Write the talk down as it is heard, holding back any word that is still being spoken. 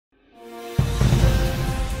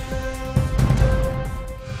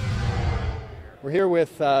We're here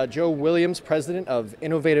with Joe Williams, President of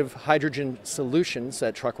Innovative Hydrogen Solutions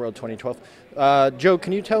at Truck World 2012. Joe,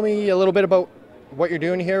 can you tell me a little bit about what you're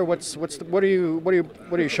doing here? What are you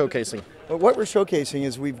showcasing? Well, what we're showcasing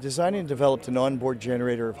is we've designed and developed an onboard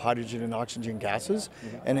generator of hydrogen and oxygen gases,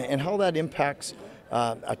 and how that impacts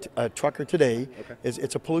a trucker today. Is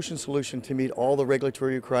it's a pollution solution to meet all the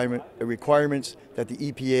regulatory requirements that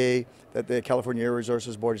the EPA, that the California Air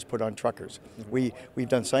Resources Board has put on truckers. We've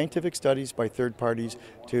done scientific studies by third parties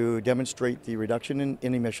to demonstrate the reduction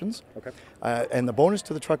in emissions. And the bonus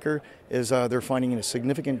to the trucker is they're finding a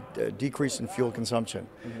significant decrease in fuel consumption.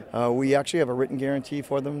 We actually have a written guarantee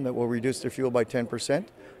for them that will reduce their fuel by 10%.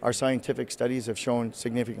 Our scientific studies have shown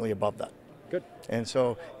significantly above that. Good. And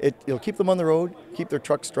so it'll keep them on the road, keep their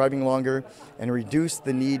trucks driving longer, and reduce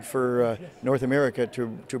the need for North America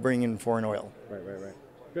to bring in foreign oil. Right.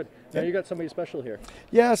 Good. Now you got somebody special here.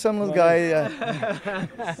 Yeah, some little guy.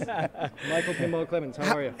 Michael Pinball Clemons,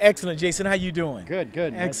 how are you? Excellent, Jason. How you doing? Good.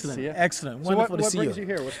 Excellent, nice to see you. excellent. So Wonderful to see you. What brings you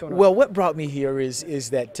here? What's going on? Well, what brought me here is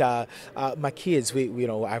that my kids.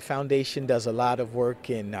 Our foundation does a lot of work,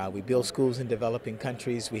 and we build schools in developing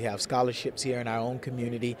countries. We have scholarships here in our own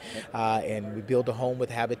community, and we build a home with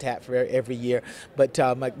Habitat for every year. But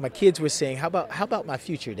my kids were saying, how about my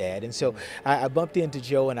future, Dad? And so I bumped into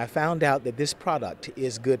Joe, and I found out that this product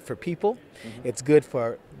is good for people. It's good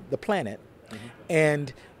for the planet.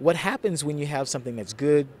 And what happens when you have something that's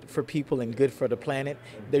good for people and good for the planet,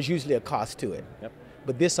 there's usually a cost to it.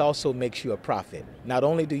 But this also makes you a profit. Not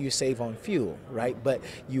only do you save on fuel, right, but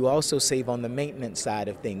you also save on the maintenance side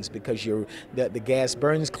of things because the gas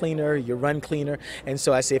burns cleaner, you run cleaner. And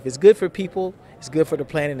so I say if it's good for people, it's good for the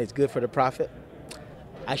planet, it's good for the profit,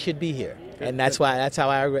 I should be here. And that's how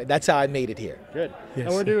I made it here. Good. Yes.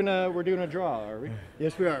 And we're doing a draw, are we?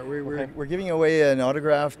 Yes, we are. We're giving away an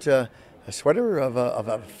autographed a sweater of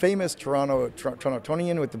a famous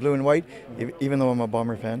Torontonian with the blue and white, even though I'm a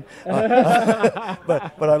Bomber fan.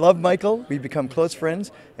 But I love Michael. We've become close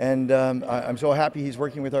friends, and I'm so happy he's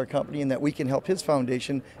working with our company and that we can help his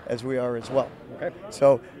foundation as we are as well. Okay.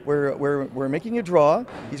 So we're making a draw.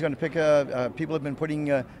 He's going to pick people have been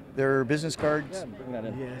putting their business cards. Yeah, bring that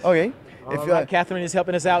in. Yes. Okay. If Catherine is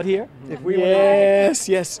helping us out here. If we yes.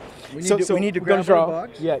 We need to grab draw. our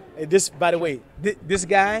box. Yeah. This, by the way, this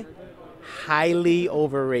guy, highly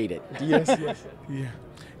overrated. Yes. Yeah.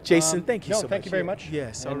 Jason, thank you so much. Thank you very much.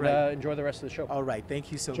 Yes. All And right. Enjoy the rest of the show. All right.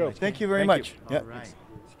 Thank you so Joe, much. Thank you very Thank much. you. Yeah. All right.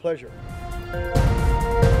 It's a pleasure.